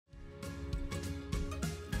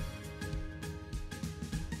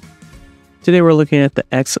Today we're looking at the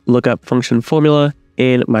XLOOKUP function formula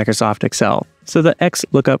in Microsoft Excel. So the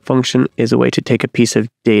XLOOKUP function is a way to take a piece of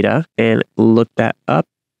data and look that up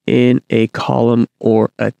in a column or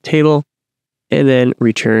a table, and then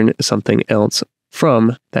return something else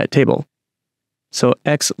from that table. So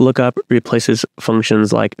XLOOKUP replaces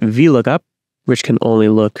functions like VLOOKUP, which can only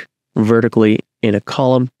look vertically in a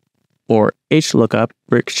column, or HLOOKUP,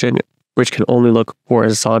 which can only look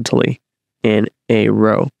horizontally in a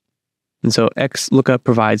row. And so XLOOKUP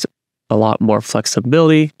provides a lot more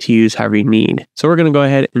flexibility to use however you need. So we're going to go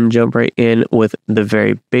ahead and jump right in with the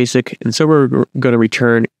very basic. And so we're going to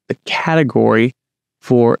return the category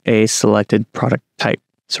for a selected product type.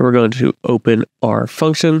 So we're going to open our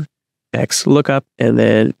function, XLOOKUP, and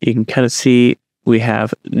then you can kind of see we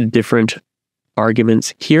have different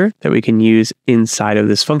arguments here that we can use inside of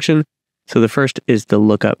this function. So the first is the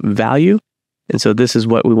lookup value. And so this is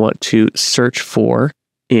what we want to search for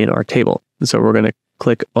in our table. And so we're going to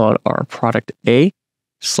click on our product A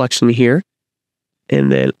selection here. And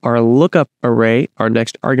then our lookup array, our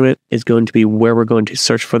next argument, is going to be where we're going to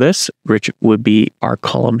search for this, which would be our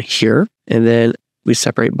column here. And then we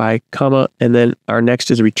separate by comma. And then our next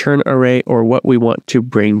is return array, or what we want to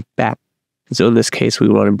bring back. And so in this case, we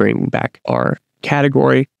want to bring back our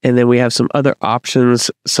category. And then we have some other options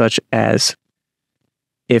such as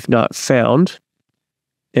if not found,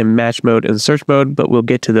 in match mode and search mode, but we'll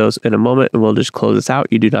get to those in a moment and we'll just close this out.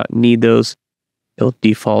 You do not need those. It'll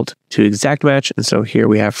default to exact match. And so here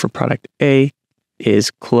we have for product A is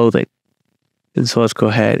clothing. And so let's go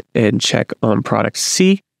ahead and check on product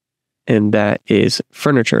C, and that is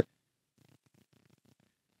furniture.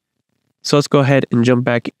 So let's go ahead and jump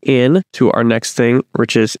back in to our next thing,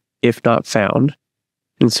 which is if not found.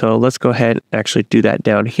 And so let's go ahead and actually do that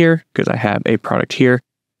down here because I have a product here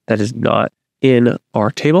that is not in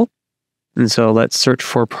our table. And so let's search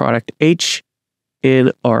for product H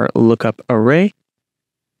in our lookup array.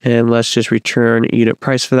 And let's just return unit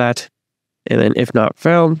price for that. And then if not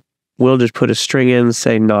found, we'll just put a string in,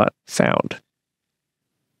 say not found.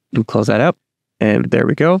 And close that up. And there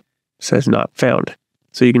we go. It says not found.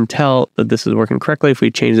 So you can tell that this is working correctly. If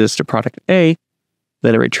we change this to product A,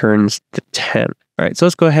 then it returns the 10. All right, so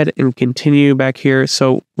let's go ahead and continue back here.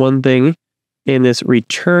 So one thing in this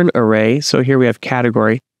return array, so here we have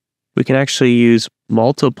category, we can actually use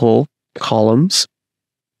multiple columns.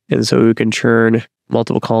 And so we can turn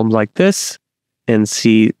multiple columns like this and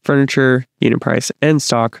see furniture, unit price, and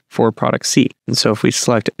stock for product C. And so if we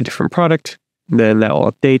select a different product, then that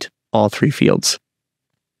will update all three fields.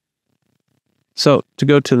 So to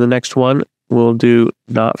go to the next one, we'll do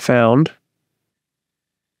not found.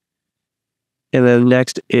 And then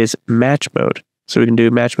next is match mode. So we can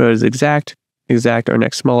do match mode as exact, exact or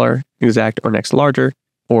next smaller, exact or next larger,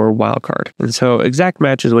 or wildcard. And so exact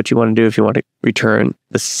match is what you want to do if you want to return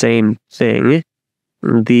the same thing.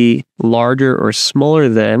 The larger or smaller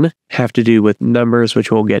than have to do with numbers,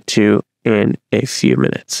 which we'll get to in a few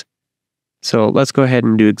minutes. So let's go ahead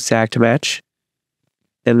and do exact match.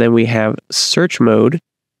 And then we have search mode,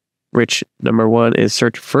 which number one is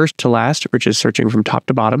search first to last, which is searching from top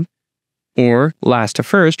to bottom, or last to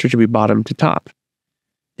first, which would be bottom to top.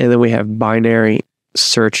 And then we have binary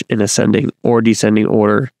search in ascending or descending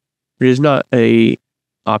order, which is not an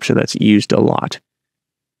option that's used a lot.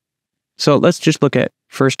 So let's just look at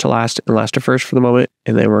first to last and last to first for the moment,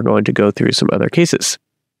 and then we're going to go through some other cases.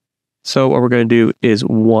 So what we're going to do is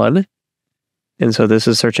 1, and so this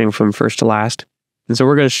is searching from first to last. And so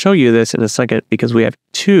we're going to show you this in a second because we have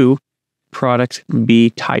 2 product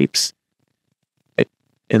B types,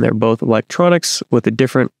 and they're both electronics with a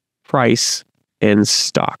different price in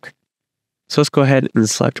stock. So let's go ahead and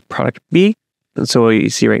select product B. And so what you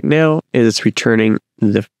see right now is it's returning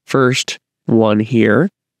the first one here,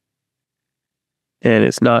 and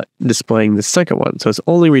it's not displaying the second one. So it's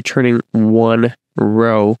only returning one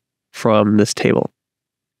row from this table.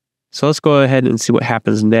 So let's go ahead and see what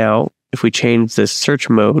happens now if we change this search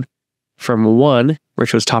mode from 1,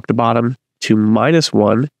 which was top to bottom, to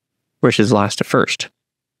 -1, which is last to first.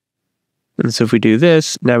 And so if we do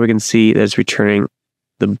this, now we can see that it's returning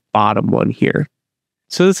the bottom one here.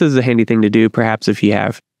 So this is a handy thing to do, perhaps if you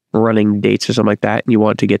have running dates or something like that, and you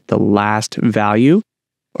want to get the last value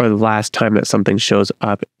or the last time that something shows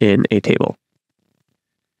up in a table.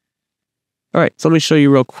 All right, so let me show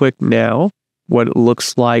you real quick now what it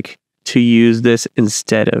looks like to use this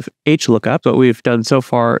instead of HLOOKUP. What we've done so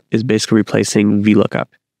far is basically replacing VLOOKUP.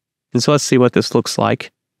 And so let's see what this looks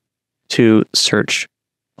like to search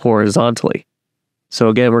horizontally. So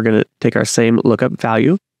again, we're going to take our same lookup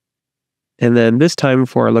value. And then this time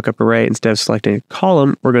for our lookup array, instead of selecting a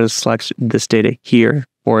column, we're going to select this data here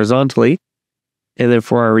horizontally. And then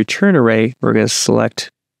for our return array, we're going to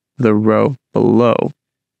select the row below.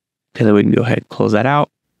 And then we can go ahead and close that out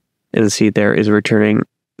and see there is returning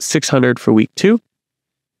 600 for week 2.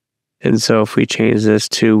 And so if we change this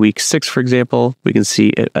to week 6, for example, we can see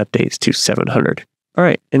it updates to 700. All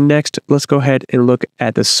right, and next, let's go ahead and look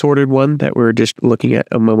at the sorted one that we were just looking at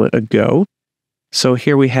a moment ago. So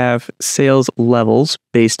here we have sales levels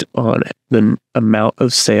based on the amount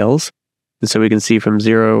of sales. And so we can see from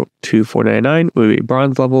 0 to 499 would be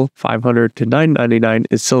bronze level, 500 to 999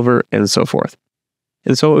 is silver, and so forth.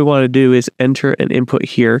 And so what we want to do is enter an input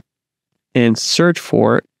here and search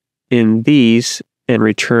for in these and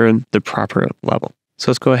return the proper level. So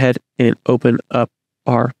let's go ahead and open up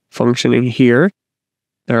our functioning here.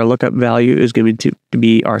 Our lookup value is going to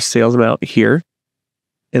be our sales amount here.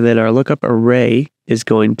 And then our lookup array is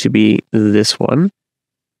going to be this one.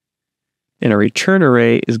 And our return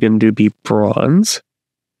array is going to be bronze.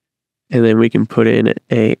 And then we can put in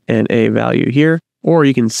a NA value here, or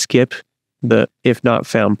you can skip the if not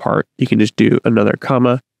found part. You can just do another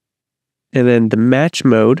comma. And then the match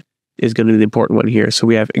mode is going to be the important one here. So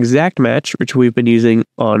we have exact match, which we've been using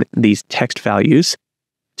on these text values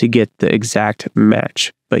to get the exact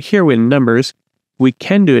match. But here with numbers, we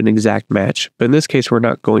can do an exact match, but in this case, we're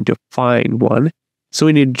not going to find one. So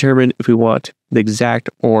we need to determine if we want the exact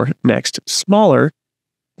or next smaller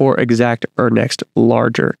or exact or next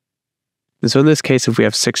larger. And so in this case, if we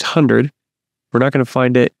have 600, we're not going to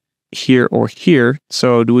find it here or here.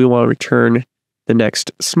 So do we want to return the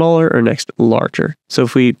next smaller or next larger? So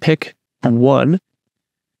if we pick 1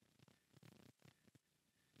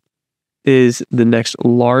 is the next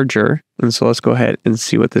larger. And so let's go ahead and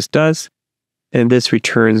see what this does. And this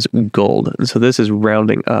returns gold. And so this is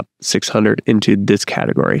rounding up 600 into this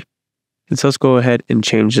category. And so let's go ahead and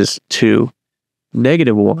change this to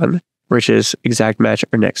 -1, which is exact match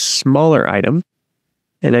or next smaller item.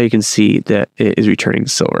 And now you can see that it is returning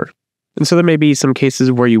silver. And so there may be some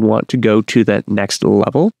cases where you want to go to that next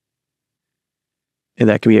level. And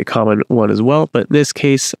that can be a common one as well. But in this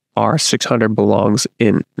case, our 600 belongs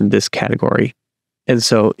in this category. And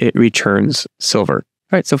so it returns silver.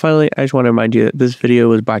 All right, so finally, I just want to remind you that this video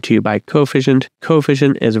was brought to you by Coefficient.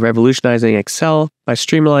 Coefficient is revolutionizing Excel by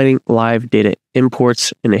streamlining live data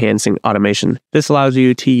imports and enhancing automation. This allows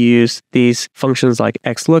you to use these functions like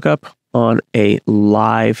XLOOKUP on a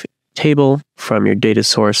live table from your data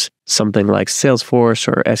source, something like Salesforce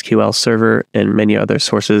or SQL Server, and many other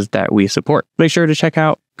sources that we support. Make sure to check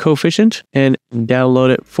out Coefficient and download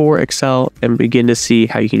it for Excel and begin to see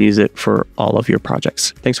how you can use it for all of your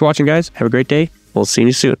projects. Thanks for watching, guys. Have a great day. We'll see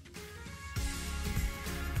you soon.